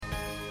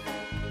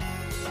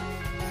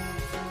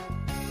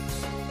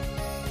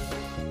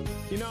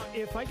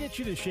If I get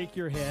you to shake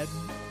your head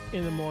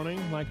in the morning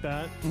like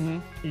that,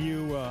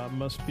 you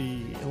must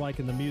be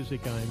liking the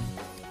music I'm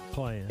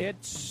playing.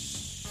 It's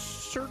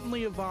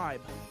certainly a vibe,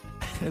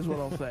 is what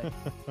I'll say.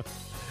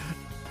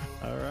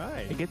 All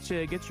right. It gets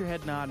your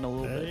head nodding a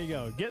little bit. There you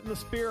go. Get in the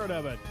spirit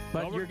of it.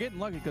 But you're getting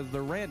lucky because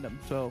they're random.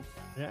 So,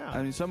 yeah.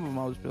 I mean, some of them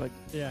I'll just be like,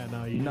 yeah,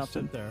 no, you just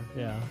nothing. sit there.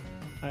 Yeah.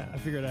 I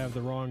figured I have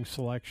the wrong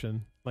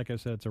selection. Like I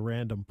said, it's a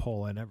random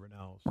poll. I never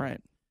know. So.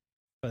 Right.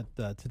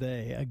 But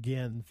today,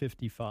 again,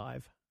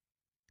 55.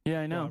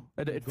 Yeah, I know.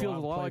 It go feels out a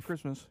and lot play like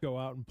Christmas. Go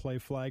out and play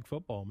flag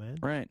football, man.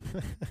 Right.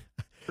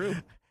 True.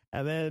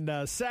 And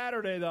then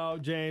Saturday, though,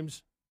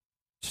 James,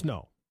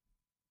 snow.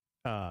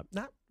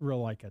 Not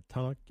real like a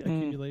ton of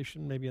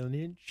accumulation, maybe an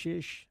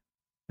inch-ish.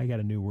 I got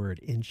a new word,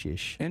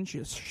 inch-ish.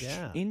 Inches.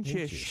 Yeah.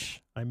 Inchish.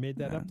 I made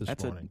that up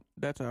this morning.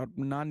 That's a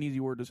not an easy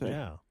word to say.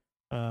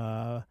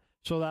 Yeah.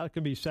 So that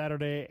could be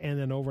Saturday and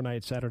then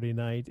overnight Saturday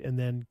night. And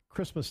then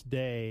Christmas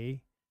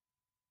Day,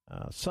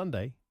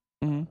 Sunday.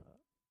 Mm-hmm.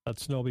 That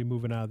snow will be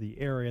moving out of the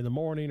area in the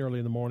morning, early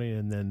in the morning,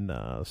 and then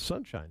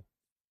sunshine.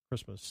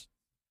 Christmas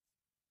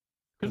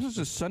Christmas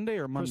is Sunday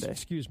or Monday?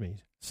 Excuse me.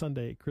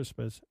 Sunday,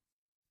 Christmas.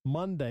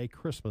 Monday,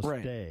 Christmas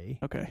Right. Day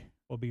Okay.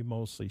 will be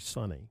mostly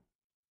sunny.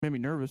 Made me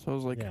nervous. I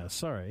was like, Yeah,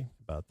 sorry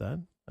about that.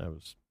 I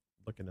was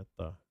looking at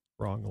the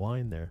wrong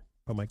line there.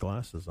 Put my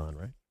glasses on,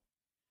 right?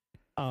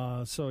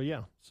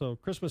 So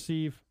Christmas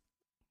Eve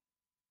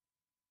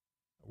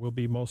will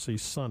be mostly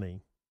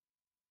sunny,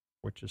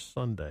 which is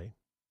Sunday.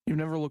 you've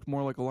never looked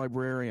more like a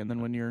librarian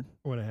than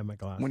when I have my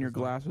glasses. your on.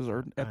 glasses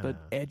are at the know.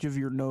 edge of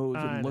your nose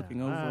I and know,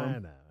 looking over I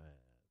them. know.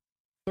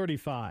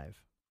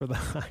 35 for the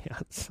high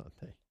on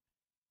Sunday.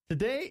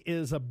 Today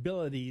is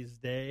Abilities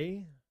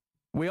Day.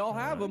 We all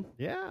have them.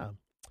 Yeah.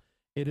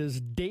 It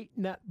is Date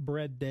Nut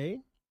Bread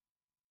Day.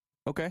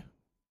 Okay.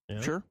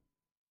 Yeah. Sure.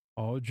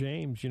 Oh,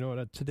 James, you know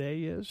what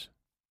today is?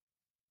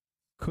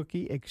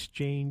 Cookie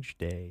Exchange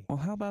Day. Well,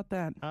 how about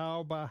that?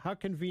 How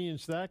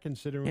convenient is that,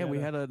 considering Yeah, we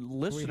had a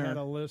we had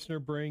a listener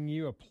bring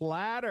you a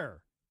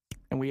platter.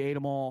 and we ate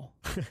them all.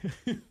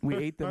 We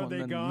ate them. Are they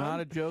gone? Not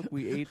a joke.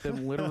 We ate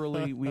them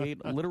literally. We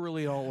ate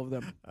literally all of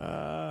them.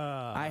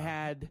 I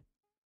had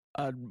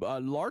a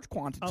large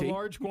quantity. A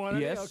large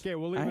quantity? Yes. Okay,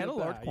 we'll leave I it had at a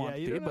large that.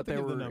 quantity, Yeah, you don't but have to they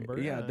give were the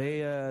number. Yeah,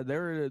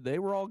 they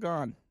were all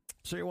gone.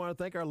 So you want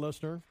to thank our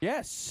listener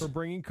Yes. for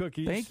bringing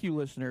cookies. Thank you,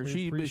 listener.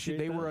 We appreciate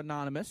They that. were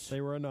anonymous. They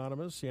were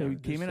anonymous. Yeah, They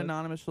came in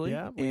anonymously.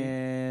 Yeah,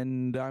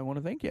 and I want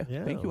to thank you.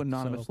 Yeah, Thank you,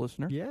 anonymous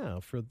listener. Yeah,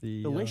 for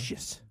the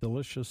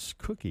delicious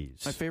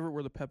cookies. My favorite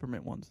were the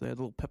peppermint ones. They had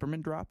little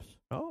peppermint drops.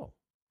 Oh,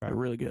 They're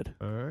really good.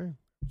 all right.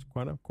 It's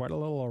quite a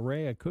little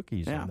array of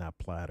cookies Yeah. on that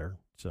platter.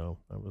 So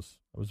it was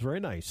very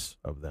nice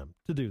of them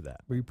to do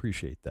that. We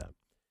appreciate that.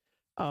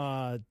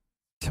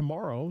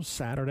 Tomorrow,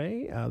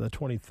 Saturday, the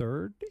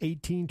 23rd,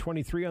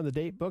 1823 on the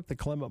date book, the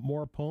Clement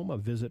Moore poem, A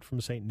Visit from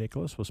St.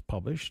 Nicholas, was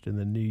published in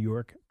the New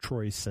York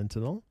Troy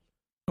Sentinel.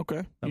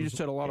 Okay. You just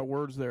said a lot of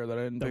words there that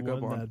I didn't pick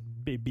up on.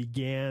 That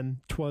began,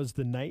 'Twas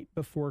the Night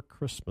Before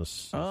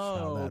Christmas. Is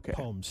how that okay.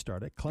 poem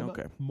started.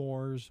 Clement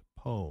Moore's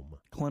poem.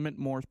 Clement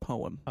Moore's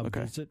poem. A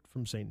Visit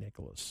from St.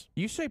 Nicholas.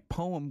 You say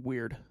poem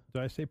weird.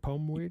 Did I say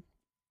poem weird?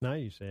 No,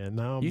 you say it.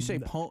 No, You say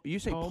poem. You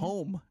say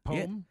poem.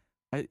 Poem?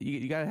 Yeah.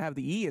 You got to have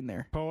the E in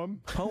there.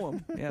 Poem?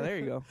 Poem. Yeah, there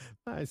you go.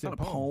 I said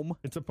not a poem.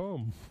 It's a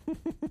poem.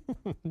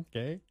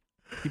 Okay.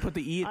 You put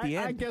the E at the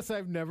end. I guess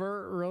I've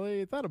never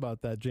really thought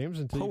about that, James,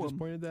 until you just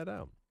pointed that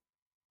out.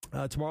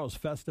 Tomorrow's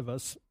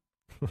Festivus.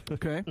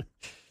 Okay.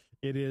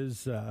 It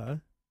is. I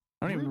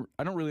don't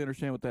really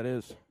understand what that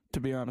is, to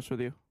be honest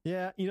with you.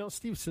 Yeah,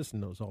 Steve Sisson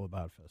knows all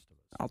about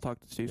Festivus. I'll talk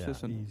to Steve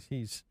Sisson.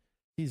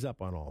 He's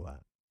up on all that.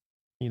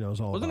 He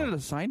knows all. Wasn't about it a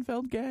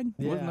Seinfeld gag?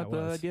 Yeah, Wasn't that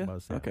the idea? It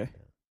was that, okay.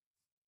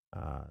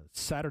 Yeah.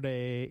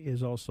 Saturday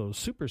is also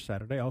Super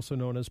Saturday, also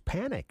known as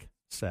Panic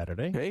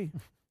Saturday. Hey,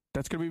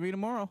 that's going to be me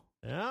tomorrow.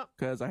 Yeah.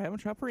 Because I haven't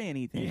shopped for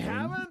anything. You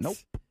haven't? Nope.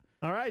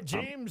 All right,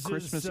 James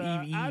Christmas is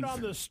Eve. out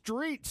on the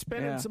street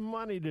spending some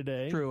money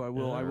today. True, I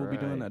will. I will be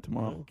doing that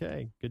tomorrow.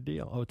 Okay, good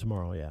deal. Oh,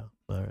 tomorrow, yeah.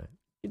 All right.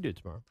 You can do it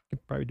tomorrow. You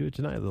can probably do it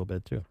tonight a little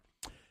bit, too.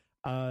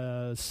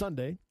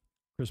 Sunday,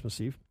 Christmas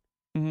Eve.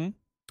 Mm-hmm.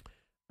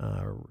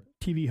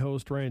 TV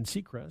host Ryan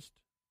Seacrest.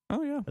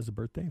 Oh, yeah. Has a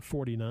birthday,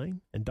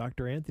 49. And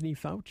Dr. Anthony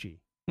Fauci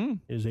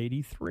is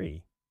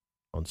 83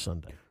 on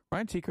Sunday.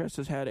 Ryan Seacrest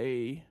has had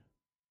a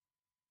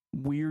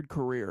weird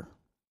career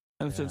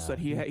in the sense that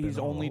he's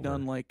only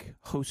done, like,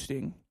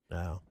 hosting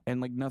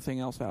and, like, nothing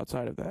else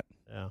outside of that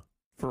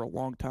for a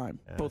long time,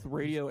 both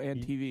radio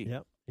and TV.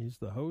 Yep. He's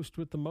the host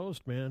with the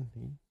most, man.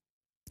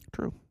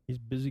 True. He's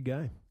a busy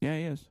guy. Yeah,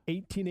 he is.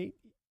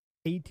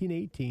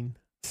 1818,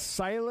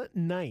 Silent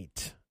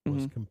Night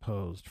was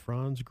composed.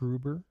 Franz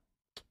Gruber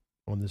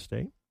on this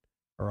date,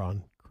 or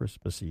on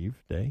Christmas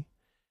Eve day.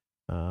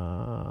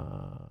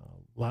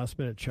 Last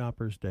Minute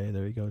Choppers Day.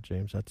 There you go,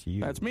 James. That's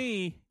you. That's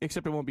me,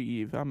 except it won't be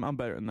Eve. I'm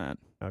better than that.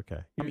 Okay.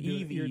 I'm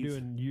Eve. You're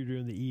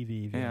doing the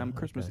Eve. Yeah, I'm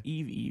Christmas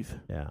Eve.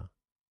 Yeah.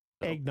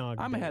 Eggnog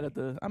I'm Day.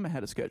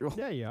 ahead of schedule.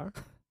 Yeah, you are.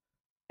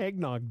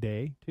 Eggnog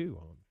Day too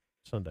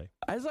Sunday.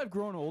 As I've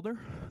grown older,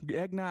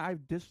 eggnog,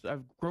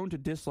 I've grown to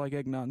dislike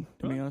eggnog,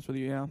 to be honest with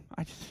you, yeah.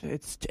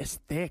 It's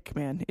just thick,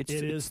 man.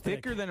 It's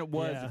thicker than it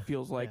was, it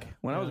feels like.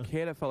 When I was a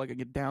kid, I felt like I could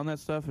get down that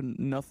stuff and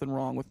nothing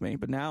wrong with me.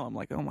 But now I'm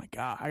like, oh my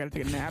God, I got to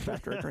take a nap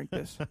after I drink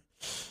this.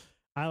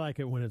 I like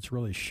it when it's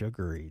really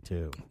sugary,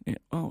 too. Yeah.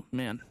 Oh,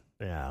 man.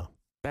 Yeah.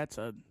 That's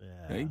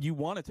you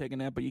want to take a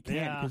nap, but you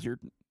can't because you're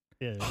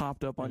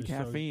hopped up on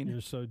caffeine.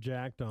 You're so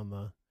jacked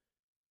on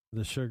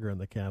the sugar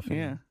and the caffeine.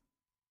 Yeah.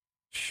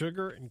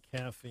 Sugar and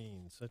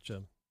caffeine,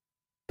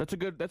 That's a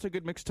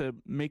good mix to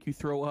make you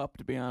throw up,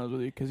 to be honest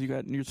with you, because you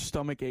got your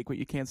stomach ache, but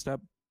you can't stop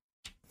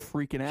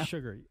freaking out.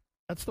 Sugar.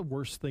 That's the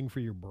worst thing for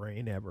your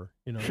brain ever.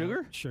 You know,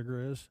 sugar?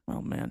 Sugar is.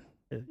 Oh man,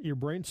 your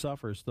brain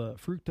suffers. The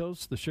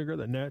fructose, the sugar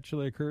that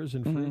naturally occurs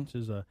in fruits,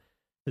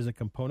 is a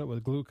component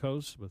with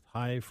glucose with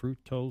high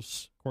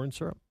fructose corn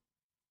syrup.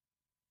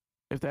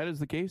 If that is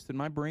the case, then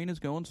my brain is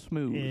going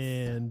smooth,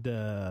 and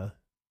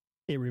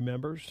it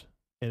remembers,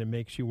 and it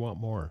makes you want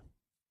more.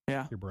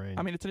 Yeah. Your brain.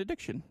 I mean, it's an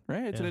addiction,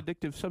 right? It's an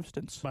addictive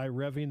substance. By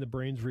revving the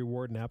brain's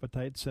reward and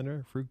appetite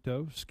center,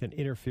 fructose can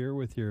interfere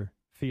with your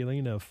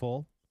feeling of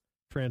full.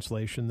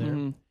 Translation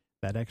there.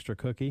 That extra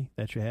cookie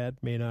that you had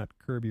may not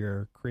curb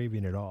your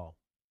craving at all.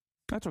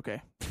 That's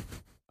okay.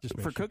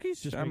 For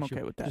cookies, I'm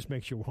okay with that. Just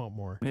makes you want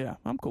more. Yeah,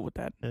 I'm cool with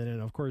that. And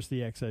then, of course,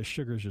 the excess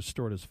sugar is just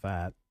stored as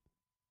fat.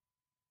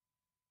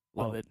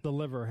 Love it. The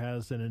liver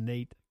has an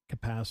innate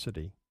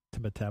capacity to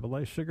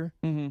metabolize sugar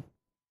and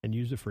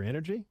use it for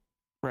energy.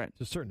 Right.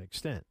 To a certain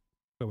extent.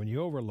 But when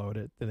you overload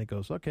it, then it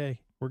goes, okay,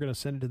 we're going to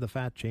send it to the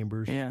fat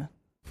chambers. Yeah.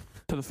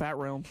 To the fat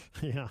realm.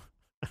 Yeah.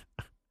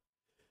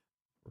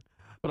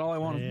 But all I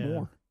want is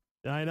more.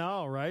 I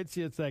know, right?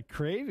 See, it's that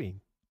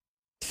craving.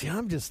 See,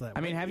 I'm just like,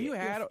 I mean, have you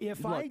had...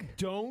 If I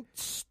don't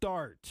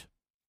start,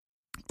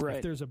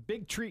 if there's a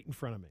big treat in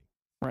front of me,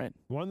 right,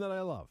 one that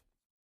I love,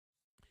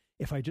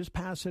 if I just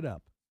pass it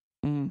up,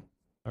 all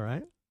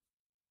right,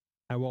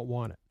 I won't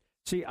want it.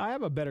 See, I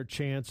have a better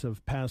chance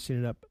of passing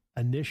it up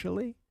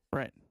initially,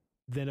 right,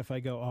 than if I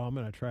go, oh, I'm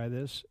going to try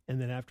this,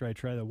 and then after I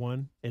try the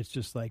one, it's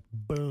just like,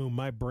 boom,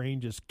 my brain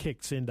just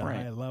kicks into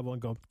high level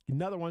and go,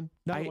 another one,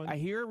 another one. I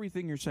hear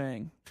everything you're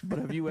saying, but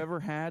have you ever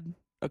had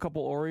a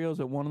couple Oreos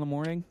at 1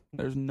 a.m?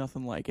 There's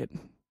nothing like it.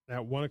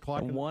 At 1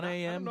 o'clock? At 1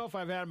 a.m.? I don't know if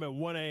I've had them at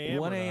 1 a.m.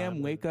 1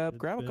 a.m., wake up,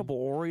 grab a couple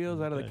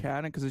Oreos out of the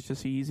cabinet because it's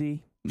just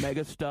easy.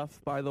 Mega stuff,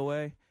 by the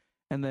way.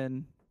 And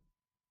then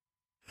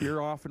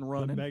you're off and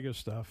running. The mega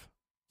stuff.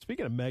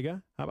 Speaking of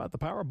mega, how about the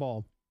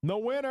Powerball? No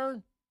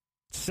winner.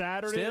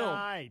 Saturday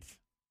night.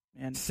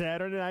 Man.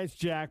 Saturday night's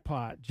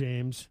jackpot,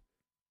 James.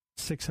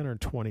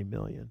 $620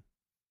 million.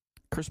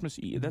 Christmas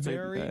Eve. That's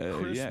Merry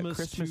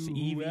Christmas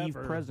Eve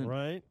present.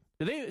 Right?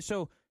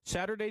 So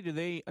Saturday, do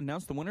they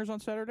announce the winners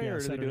on Saturday? Yeah, or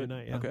do Saturday they do it?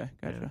 night, yeah. Okay,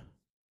 gotcha. Yeah.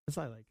 It's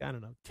like, I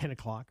don't know, 10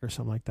 o'clock or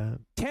something like that.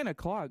 10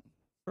 o'clock?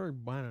 Or,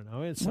 I don't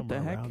know. It's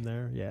somewhere around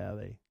there. Yeah,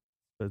 I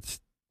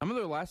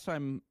remember the last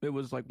time it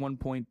was like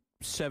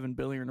 1.7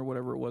 billion or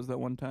whatever it was that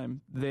one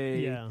time.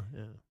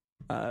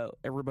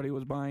 Everybody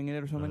was buying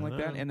it or something like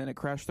that, and then it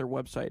crashed their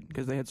website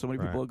because they had so many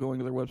people going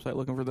to their website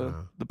looking for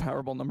the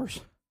Powerball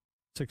numbers.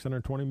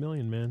 620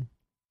 million, man.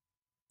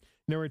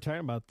 You know, we're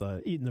talking about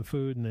eating the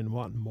food and then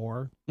wanting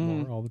more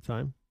all the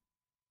time.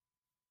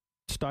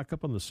 Stock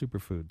up on the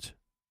superfoods.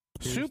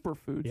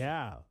 Superfoods?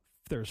 Yeah.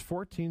 There's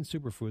 14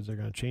 superfoods that are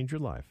going to change your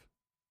life.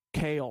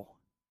 Kale.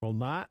 Will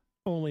not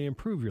only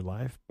improve your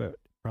life, but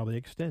probably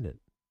extend it.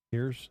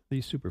 Here's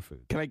these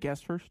superfoods. Can I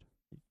guess first?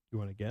 You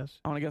want to guess?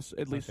 I want to guess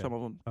at least some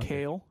of them. Okay.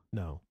 Kale?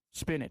 No.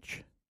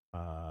 Spinach?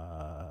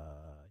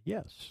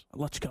 Yes.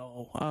 Let's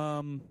go.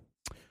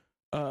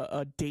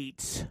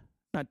 Dates.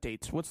 Not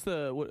dates. What's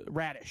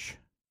radish?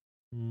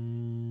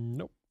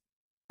 Nope.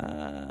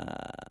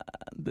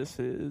 This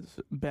is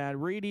bad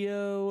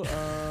radio.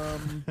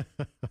 There's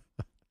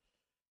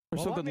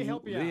something. Let me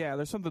help you out. Yeah,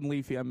 there's something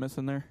leafy I'm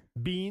missing there.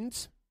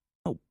 Beans.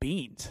 Oh,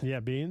 beans. Yeah,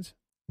 beans.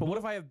 But what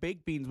if I have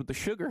baked beans with the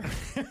sugar?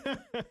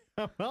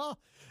 Well,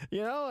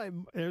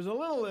 there's a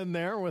little in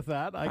there with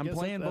that. I'm guess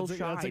playing both sides.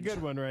 That's a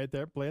good one right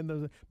there. Playing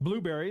those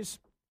blueberries.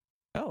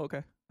 Oh,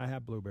 okay. I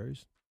have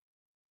blueberries.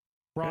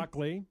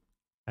 Broccoli. Okay.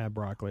 I have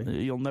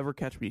broccoli. You'll never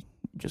catch me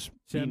just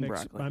eating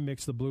broccoli. I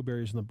mix the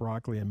blueberries and the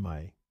broccoli in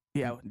my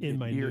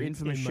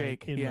infamous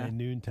shake. My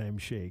noontime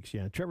shakes.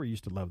 Yeah, Trevor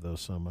used to love those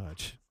so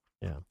much.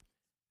 Yeah,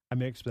 I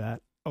mix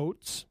that.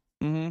 Oats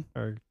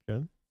are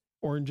good.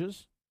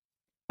 Oranges.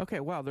 Okay,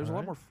 wow. There's a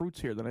lot more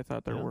fruits here than I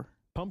thought there were.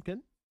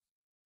 Pumpkin.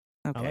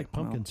 Okay, I like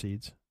pumpkin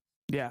seeds.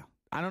 Yeah,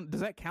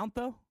 Does that count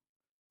though,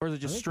 or is it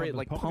just straight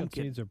like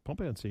pumpkin?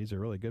 Pumpkin seeds are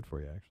really good for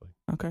you, actually.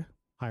 Okay.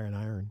 Higher in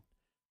iron.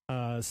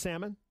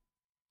 Salmon.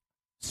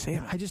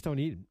 Salmon. I just don't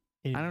eat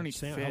it. I don't eat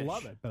salmon. Fish. I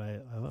love it, but I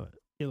love it.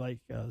 You like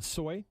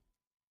soy?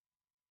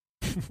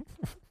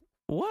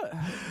 What?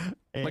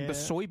 Like the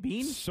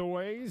soybean?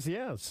 Soys,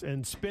 yes,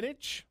 and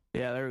spinach.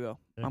 Yeah, there we go.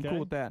 Okay. I'm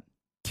cool with that.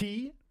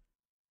 Tea.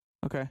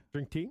 Okay.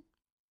 Drink tea?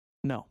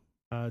 No.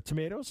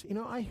 Tomatoes.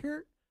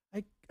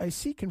 I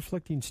see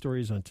conflicting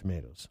stories on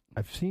tomatoes.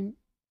 I've seen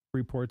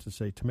reports that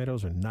say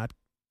tomatoes are not.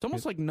 It's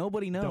almost like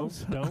nobody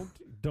knows.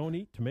 don't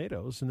eat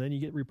tomatoes, and then you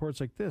get reports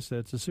like this that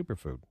it's a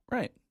superfood.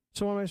 Right.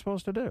 So what am I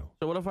supposed to do?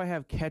 So what if I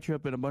have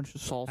ketchup and a bunch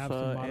of salsa? Have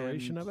some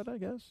moderation of it, I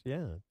guess.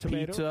 Yeah.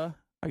 Tomatoes. Pizza.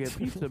 I get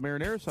pizza,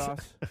 marinara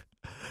sauce.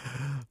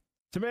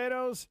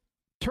 Tomatoes,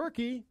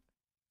 turkey.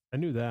 I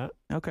knew that.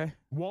 Okay.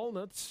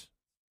 Walnuts.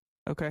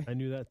 Okay. I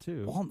knew that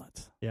too.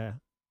 Walnuts. Yeah.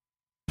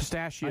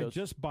 Pistachios. I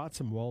just bought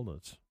some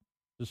walnuts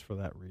just for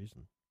that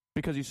reason.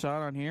 Because you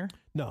saw it on here?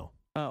 No.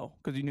 Oh,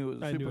 because you knew it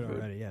was a superfood. I knew it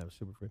already. Yeah, it was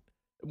superfood.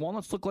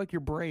 Walnuts look like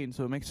your brain,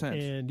 so it makes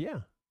sense.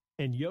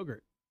 And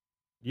yogurt.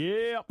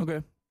 Yeah.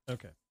 Okay.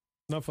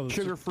 Enough of the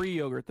sugar-free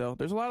yogurt, though.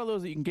 There's a lot of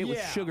those that you can get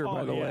with sugar,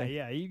 by the way.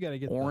 Yeah, you got to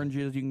get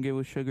oranges. You can get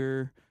with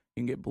sugar.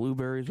 You can get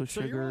blueberries with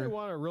sugar. So you really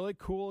want a really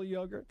cool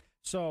yogurt?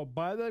 So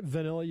buy the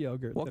vanilla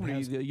yogurt. Welcome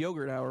to the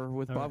Yogurt Hour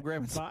with Bob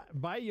Grammons.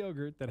 Buy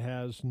yogurt that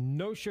has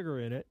no sugar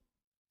in it.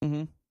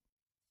 Mm-hmm.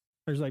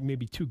 There's like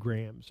maybe 2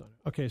 grams on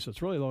it. Okay, so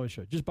it's really low in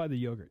sugar. Just buy the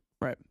yogurt.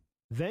 Right.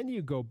 Then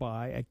you go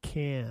buy a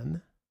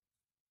can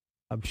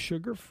of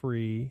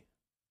sugar-free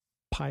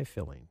pie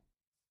filling.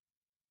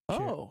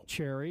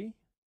 Cherry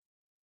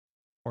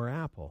or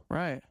apple.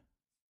 Right.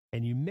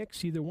 And you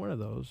mix either one of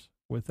those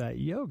with that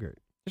yogurt.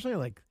 There's only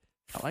like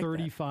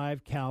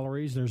 35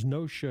 calories. There's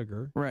no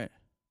sugar. Right.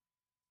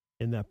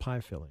 In that pie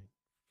filling.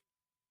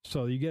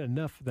 So you get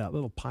enough of that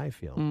little pie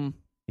filling.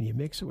 And you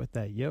mix it with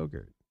that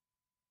yogurt.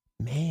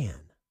 Man.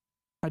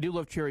 I do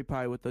love cherry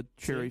pie with the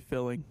cherry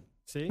filling.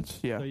 See?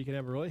 Yeah. So you can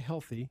have a really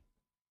healthy.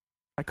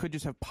 I could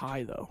just have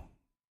pie, though.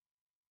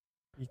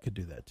 You could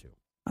do that, too.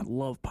 I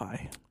love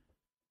pie.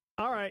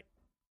 All right.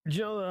 Do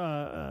you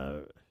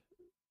know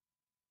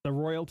the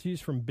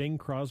royalties from Bing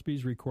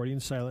Crosby's recording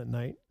Silent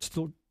Night,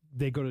 still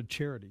they go to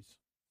charities.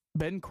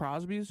 Ben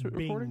Crosby's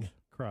recordings?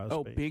 Crosby.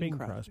 Oh, Bing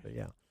Crosby.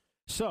 Yeah.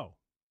 So,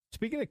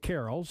 speaking of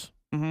carols,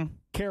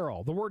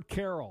 carol, the word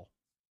carol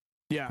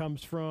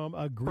comes from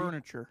a Greek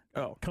furniture.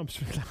 Oh. Comes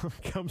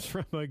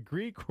from a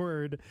Greek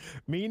word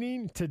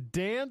meaning to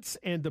dance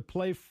and to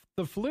play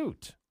the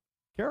flute.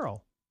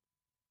 Carol.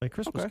 Like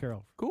Christmas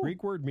carol. Cool.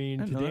 Greek word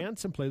meaning to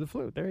dance and play the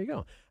flute. There you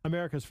go.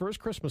 America's first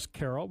Christmas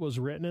carol was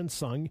written and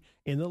sung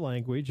in the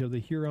language of the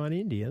Huron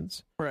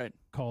Indians. Right.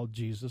 Called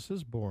Jesus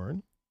is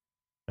Born.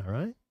 All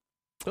right.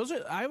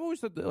 I've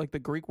always thought that, like, the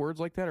Greek words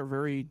like that are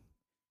very,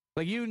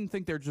 like, you wouldn't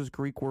think they're just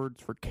Greek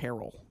words for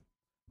carol.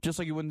 Just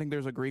like you wouldn't think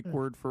there's a Greek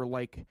word for,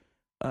 like,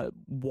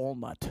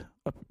 walnut.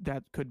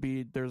 That could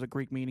be, there's a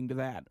Greek meaning to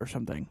that or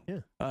something. Yeah.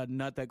 A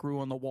nut that grew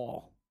on the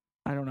wall.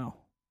 I don't know.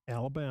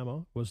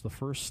 Alabama was the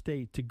first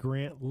state to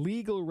grant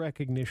legal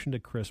recognition to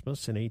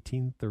Christmas in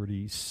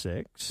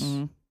 1836.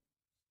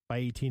 By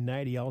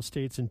 1890, all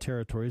states and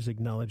territories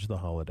acknowledged the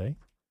holiday.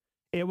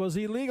 It was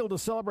illegal to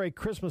celebrate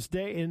Christmas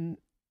Day in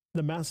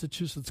the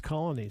Massachusetts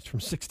colonies from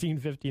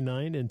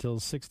 1659 until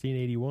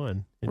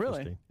 1681.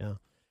 Really? Yeah.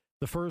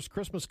 The first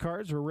Christmas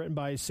cards were written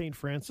by St.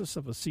 Francis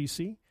of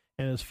Assisi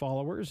and his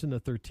followers in the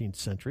 13th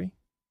century.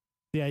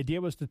 The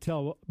idea was to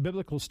tell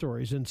biblical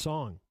stories in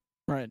song,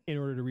 right, in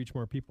order to reach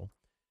more people.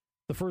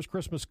 The first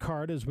Christmas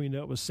card, as we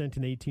know, was sent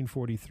in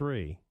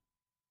 1843.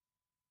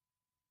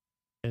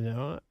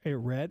 And it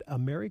read, "A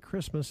Merry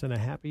Christmas and a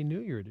Happy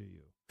New Year to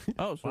you."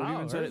 Oh, so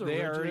even said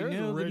they already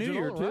knew the New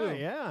Year, too. Right,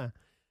 yeah.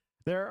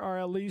 There are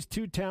at least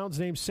 2 towns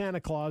named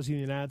Santa Claus in the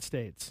United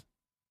States.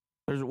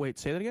 Wait,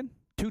 say that again?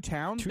 2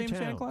 towns named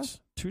Santa Claus?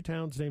 2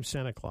 towns named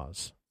Santa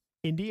Claus.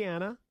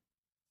 Indiana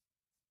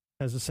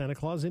has a Santa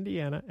Claus,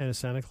 Indiana, and a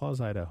Santa Claus,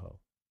 Idaho.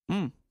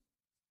 Okay.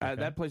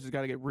 That place has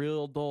got to get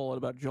real dull at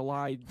about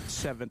July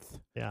 7th.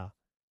 Yeah.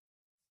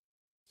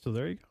 So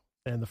there you go.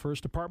 And the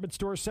first department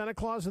store Santa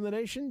Claus in the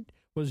nation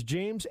was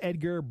James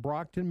Edgar,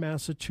 Brockton,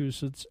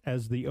 Massachusetts,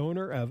 as the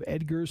owner of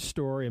Edgar's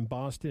store in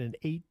Boston in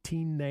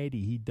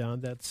 1890. He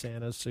donned that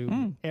Santa suit.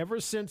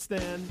 Ever since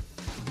then.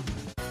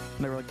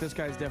 They were like, this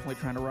guy's definitely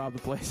trying to rob the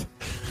place.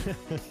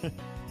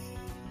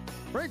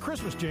 Merry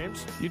Christmas,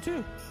 James. You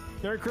too.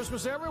 Merry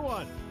Christmas,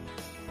 everyone.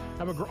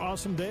 Have an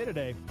awesome day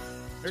today.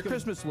 Merry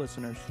Christmas,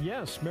 listeners.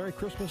 Yes, Merry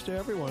Christmas to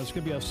everyone. It's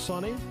going to be a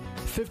sunny,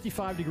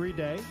 55-degree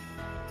day.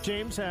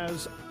 James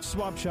has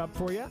Swap Shop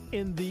for you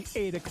in the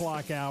 8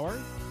 o'clock hour.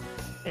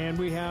 And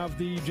we have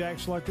the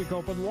Jack's Electric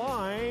Open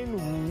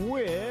Line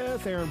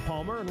with Aaron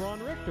Palmer and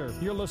Ron Richter.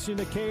 You're listening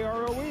to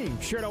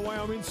KROE, Sheridan,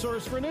 Wyoming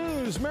source for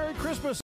news. Merry Christmas.